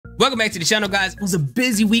Welcome back to the channel, guys. It was a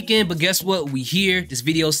busy weekend, but guess what? We here. This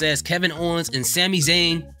video says Kevin Owens and Sami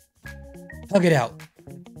Zayn hug it out.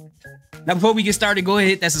 Now, before we get started, go ahead and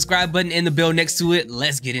hit that subscribe button and the bell next to it.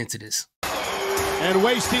 Let's get into this. And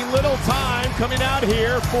wasting little time coming out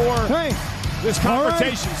here for this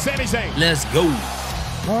confrontation. Right. Sami Zayn. Let's go.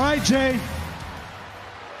 All right, Jay.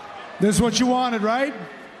 This is what you wanted, right?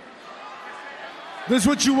 This is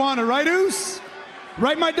what you wanted, right, Oos?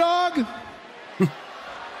 Right, my dog?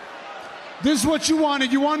 This is what you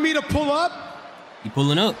wanted. You want me to pull up? You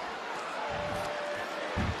pulling up?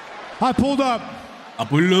 I pulled up. I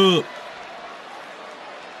pull up.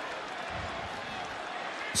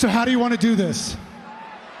 So how do you want to do this?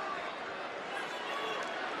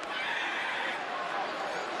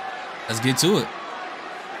 Let's get to it.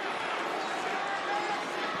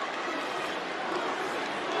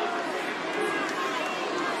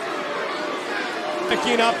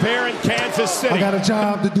 Picking up here in Kansas City. I got a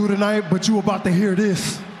job to do tonight, but you about to hear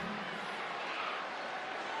this.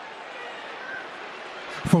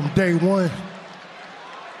 From day one,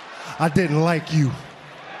 I didn't like you.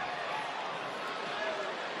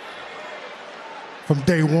 From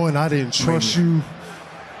day one, I didn't trust you,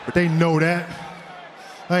 but they know that.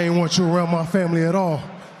 I ain't want you around my family at all.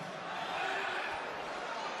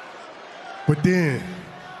 But then,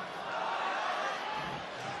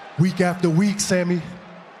 week after week, Sammy,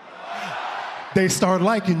 they start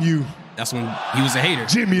liking you. That's when he was a hater.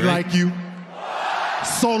 Jimmy right? like you.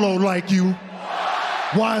 Solo like you.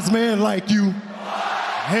 Wise Man like you.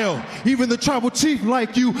 Hell, even the tribal chief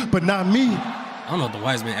like you, but not me. I don't know if the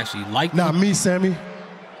wise man actually liked Not me, Sammy.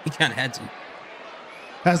 He kind of had to.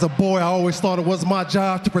 As a boy, I always thought it was my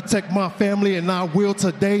job to protect my family, and I will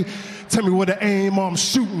today. Tell me where to aim, I'm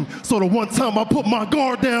shooting. So the one time I put my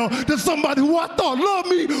guard down to somebody who I thought loved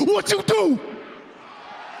me, what you do?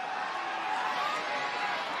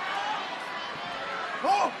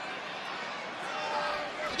 Oh.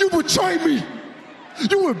 You betrayed me.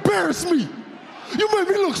 You embarrassed me. You made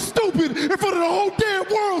me look stupid in front of the whole damn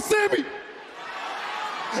world, Sammy.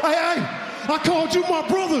 I called you my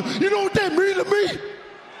brother. You know what that mean to me?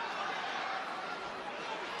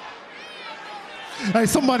 Hey,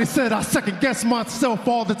 somebody said I second guess myself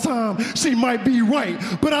all the time. She might be right,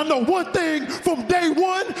 but I know one thing from day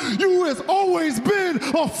one, you has always been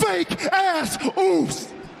a fake ass oops.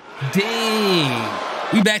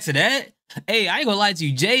 Dang. We back to that? Hey, I ain't gonna lie to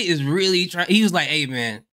you. Jay is really trying. He was like, hey,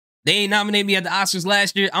 man, they ain't nominated me at the Oscars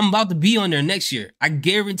last year. I'm about to be on there next year. I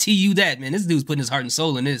guarantee you that, man. This dude's putting his heart and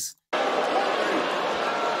soul in this.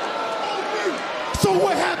 So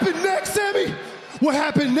what happened next, Sammy? What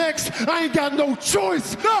happened next? I ain't got no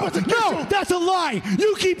choice. No, that's a lie.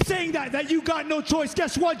 You keep saying that you got no choice.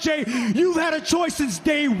 Guess what, Jay? You've had a choice since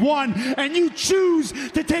day one, and you choose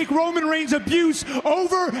to take Roman Reigns' abuse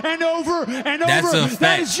over and over and That's over. a fact.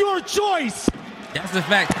 That is your choice. That's the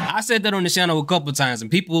fact. I said that on the channel a couple of times,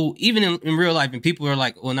 and people, even in real life, and people are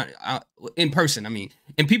like, well, not in person, I mean,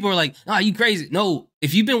 and people are like, oh, you crazy. No,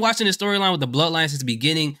 if you've been watching the storyline with the bloodline since the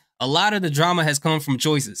beginning, a lot of the drama has come from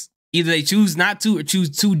choices. Either they choose not to or choose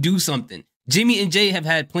to do something. Jimmy and Jay have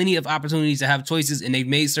had plenty of opportunities to have choices, and they've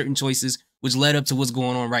made certain choices, which led up to what's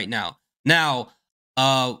going on right now. Now,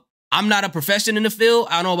 I'm not a professional in the field.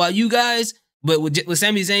 I don't know about you guys, but with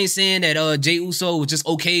Sami Zayn saying that Jey Uso was just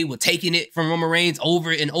okay with taking it from Roman Reigns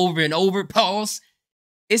over and over and over, pause,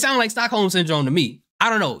 it sounded like Stockholm Syndrome to me. I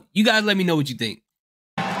don't know. You guys let me know what you think.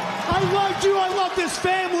 I loved you. I love this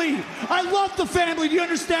family. I love the family. Do you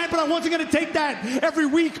understand? But I wasn't going to take that every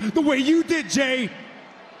week the way you did, Jay.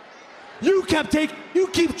 You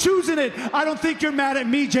keep choosing it. I don't think you're mad at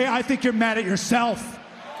me, Jay. I think you're mad at yourself.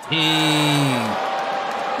 You're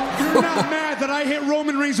not mad that I hit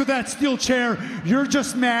Roman Reigns with that steel chair. You're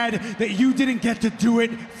just mad that you didn't get to do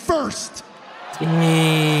it first.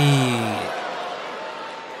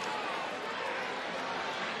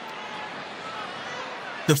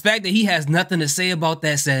 The fact that he has nothing to say about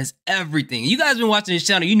that says everything. You guys been watching this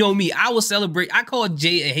channel. You know me. I will celebrate. I called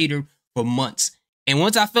Jay a hater for months. And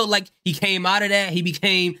once I felt like he came out of that, he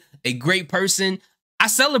became a great person, I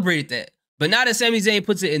celebrated that. But now that Sami Zayn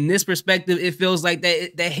puts it in this perspective, it feels like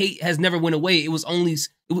that hate has never went away. It was only,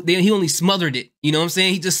 he only smothered it. You know what I'm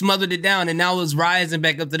saying? He just smothered it down, and now it's rising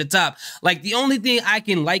back up to the top. Like, the only thing I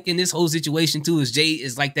can liken this whole situation to is Jay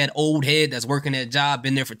is like that old head that's working that job,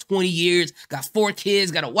 been there for 20 years, got 4 kids,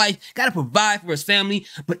 got a wife, got to provide for his family.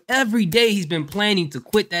 But every day he's been planning to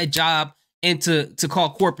quit that job and to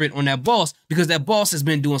call corporate on that boss, because that boss has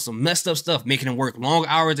been doing some messed up stuff, making him work long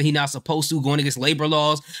hours that he's not supposed to, going against labor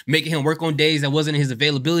laws, making him work on days that wasn't in his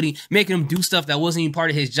availability, making him do stuff that wasn't even part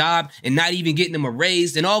of his job, and not even getting him a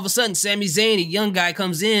raise. And all of a sudden, Sami Zayn, a young guy,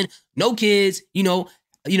 comes in, no kids,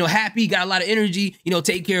 happy, got a lot of energy,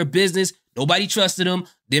 take care of business. Nobody trusted him.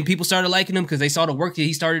 Then people started liking him because they saw the work that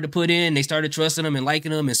he started to put in. They started trusting him and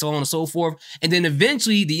liking him and so on and so forth. And then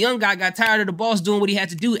eventually the young guy got tired of the boss doing what he had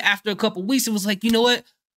to do. After a couple weeks, it was like, you know what?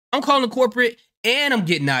 I'm calling corporate and I'm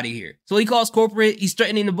getting out of here. So he calls corporate. He's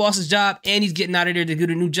threatening the boss's job and he's getting out of there to get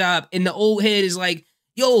a new job. And the old head is like,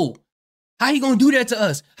 yo, how you gonna do that to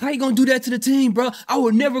us? How you gonna do that to the team, bro? I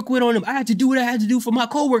would never quit on him. I had to do what I had to do for my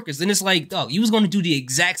coworkers. And it's like, dog, you was gonna do the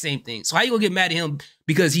exact same thing. So how you gonna get mad at him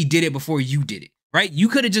because he did it before you did it, right? You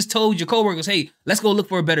could have just told your coworkers, hey, let's go look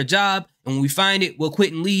for a better job. And when we find it, we'll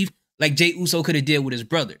quit and leave, like Jey Uso could have did with his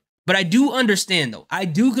brother. But I do understand, though. I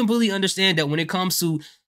do completely understand that when it comes to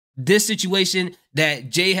this situation, that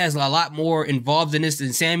Jey has a lot more involved in this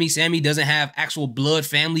than Sami. Sami doesn't have actual blood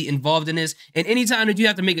family involved in this. And anytime that you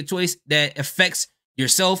have to make a choice that affects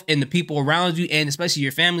yourself and the people around you, and especially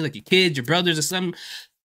your family, like your kids, your brothers or something,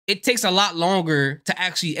 it takes a lot longer to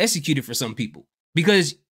actually execute it for some people,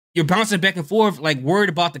 because you're bouncing back and forth, like worried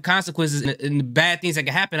about the consequences and the bad things that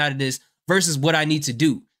can happen out of this versus what I need to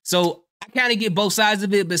do. So I kind of get both sides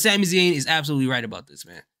of it, but Sami Zayn is absolutely right about this,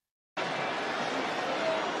 man.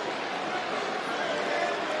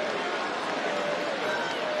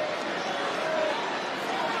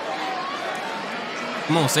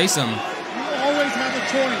 Come on, say something. You always have a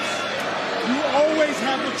choice. You always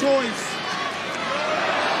have a choice.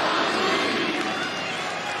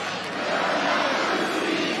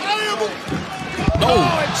 Oh,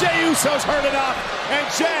 and Jey Uso's heard enough. And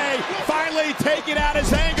Jey finally taking out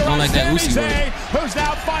his anger on Sami Zayn, who's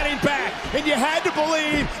now fighting back. And you had to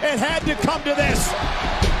believe it had to come to this.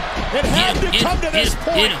 It had to come to this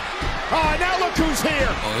point. Oh, now look who's here.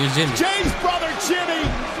 Oh, here's Jimmy. Jey's brother Jimmy.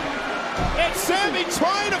 And Sami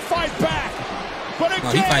trying to fight back. But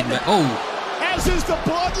again, as is the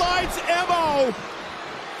Bloodline's MO,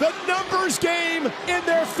 the numbers game in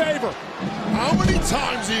their favor. How many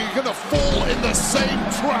times are you going to fall in the same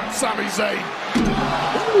trap, Sami Zayn?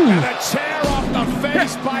 And a chair off the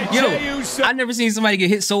face by Jey Uso. I've never seen somebody get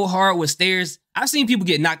hit so hard with stairs. I've seen people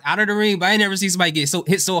get knocked out of the ring, but I ain't never seen somebody get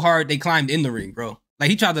hit so hard they climbed in the ring, bro. Like,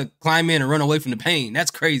 he tried to climb in and run away from the pain.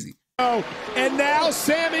 That's crazy. And now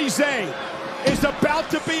Sami Zayn is about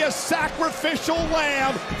to be a sacrificial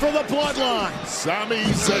lamb for the Bloodline. Sami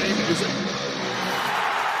Zayn is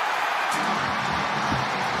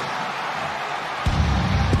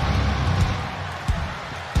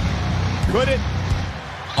Could it?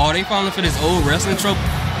 Oh, they falling for this old wrestling trope?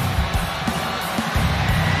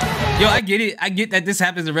 Yo, I get it. I get that this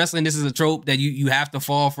happens in wrestling. This is a trope that you have to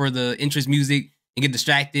fall for the interest music and get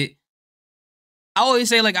distracted. I always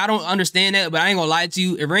say, like, I don't understand that, but I ain't gonna lie to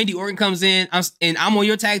you. If Randy Orton comes in and I'm on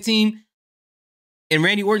your tag team and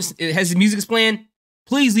Randy Orton has his music playing,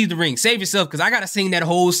 please leave the ring. Save yourself, because I gotta sing that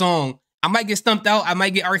whole song. I might get stumped out. I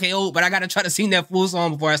might get RKO'd, but I gotta try to sing that full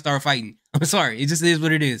song before I start fighting. I'm sorry. It just is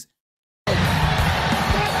what it is. He's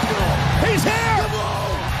here!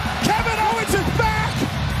 Kevin Owens is back!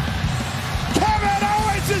 Kevin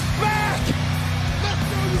Owens is back!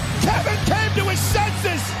 Kevin came to his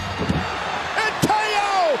senses! And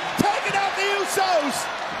KO taking out the Usos!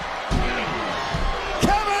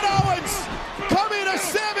 Kevin Owens coming to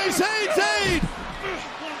Sami Zayn's aid!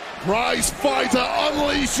 prize fighter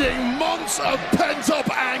unleashing months of pent-up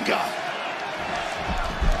anger.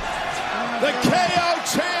 The KO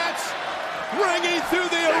chants ringing through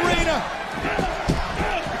the arena.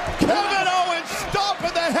 Kevin Owens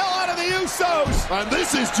stomping the hell out of the Usos. And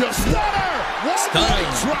this is just Stunner! one-way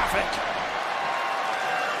traffic.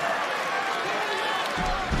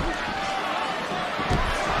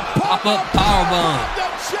 Pop-up powerbomb. The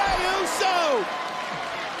Jey Uso.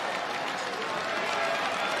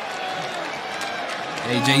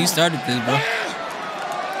 Hey, Jey, you started this, bro.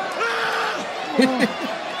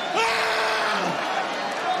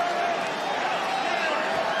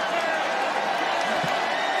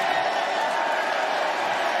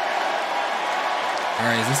 All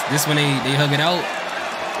right, is this when they hug it out?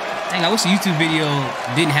 Dang, I wish the YouTube video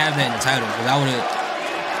didn't have that in the title, because I would have.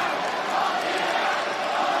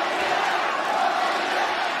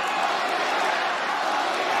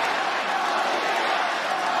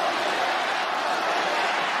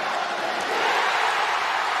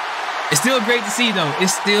 It's still great to see, though.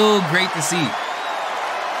 It's still great to see.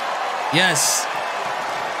 Yes.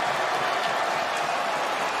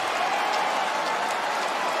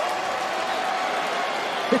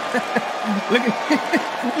 Look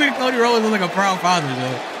at Cody Rhodes look like a proud father,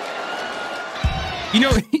 though. You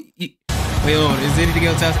know, wait, hold on. Is there anything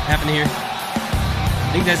else happening here? I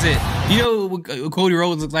think that's it. You know what Cody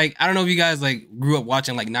Rhodes looks like? I don't know if you guys like grew up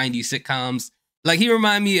watching like 90s sitcoms. Like he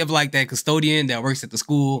remind me of like that custodian that works at the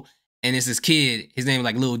school, and it's this kid. His name is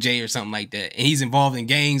like Lil Jey or something like that, and he's involved in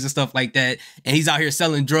gangs and stuff like that. And he's out here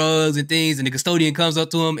selling drugs and things. And the custodian comes up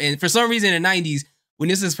to him, and for some reason in the 90s, when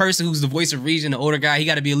this person who's the voice of reason, the older guy, he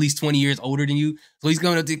got to be at least 20 years older than you. So he's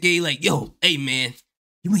going up to the kid like, "Yo, hey man,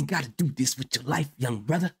 you ain't got to do this with your life, young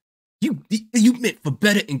brother. You meant for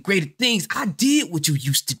better and greater things. I did what you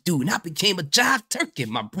used to do, and I became a jive turkey,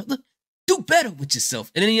 my brother. Do better with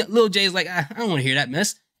yourself." And then Lil Jay's like, I don't want to hear that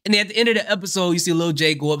mess. And then at the end of the episode, you see Lil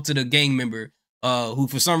Jay go up to the gang member who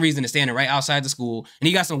for some reason is standing right outside the school. And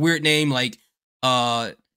he got some weird name like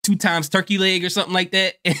 2 times turkey leg or something like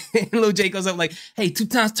that. And Lil Jay goes up like, "Hey, 2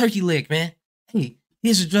 times turkey leg, man. Hey,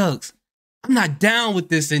 here's your drugs. I'm not down with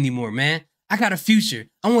this anymore, man. I got a future.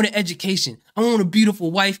 I want an education. I want a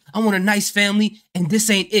beautiful wife. I want a nice family. And this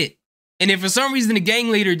ain't it." And then for some reason, the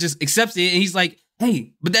gang leader just accepts it. And he's like,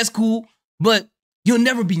 "Hey, but that's cool. But you'll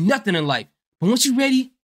never be nothing in life. But once you're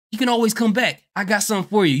ready, you can always come back. I got something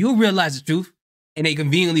for you. You'll realize the truth." And they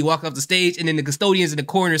conveniently walk up the stage. And then the custodian's in the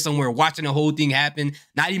corner somewhere watching the whole thing happen,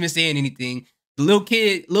 not even saying anything. The little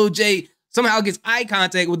kid, Lil Jay, somehow gets eye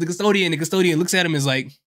contact with the custodian. The custodian looks at him and is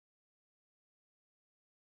like,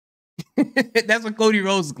 that's what Cody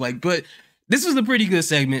Rhodes looks like. But this was a pretty good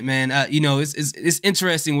segment, man. You know, it's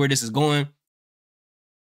interesting where this is going.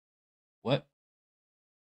 What?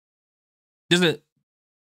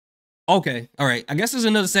 Okay, all right. I guess there's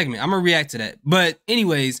another segment. I'm gonna react to that. But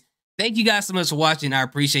anyways, thank you guys so much for watching. I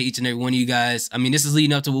appreciate each and every one of you guys. I mean, this is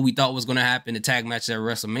leading up to what we thought was gonna happen, the tag match at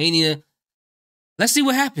WrestleMania. Let's see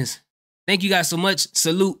what happens. Thank you guys so much.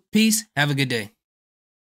 Salute, peace, have a good day.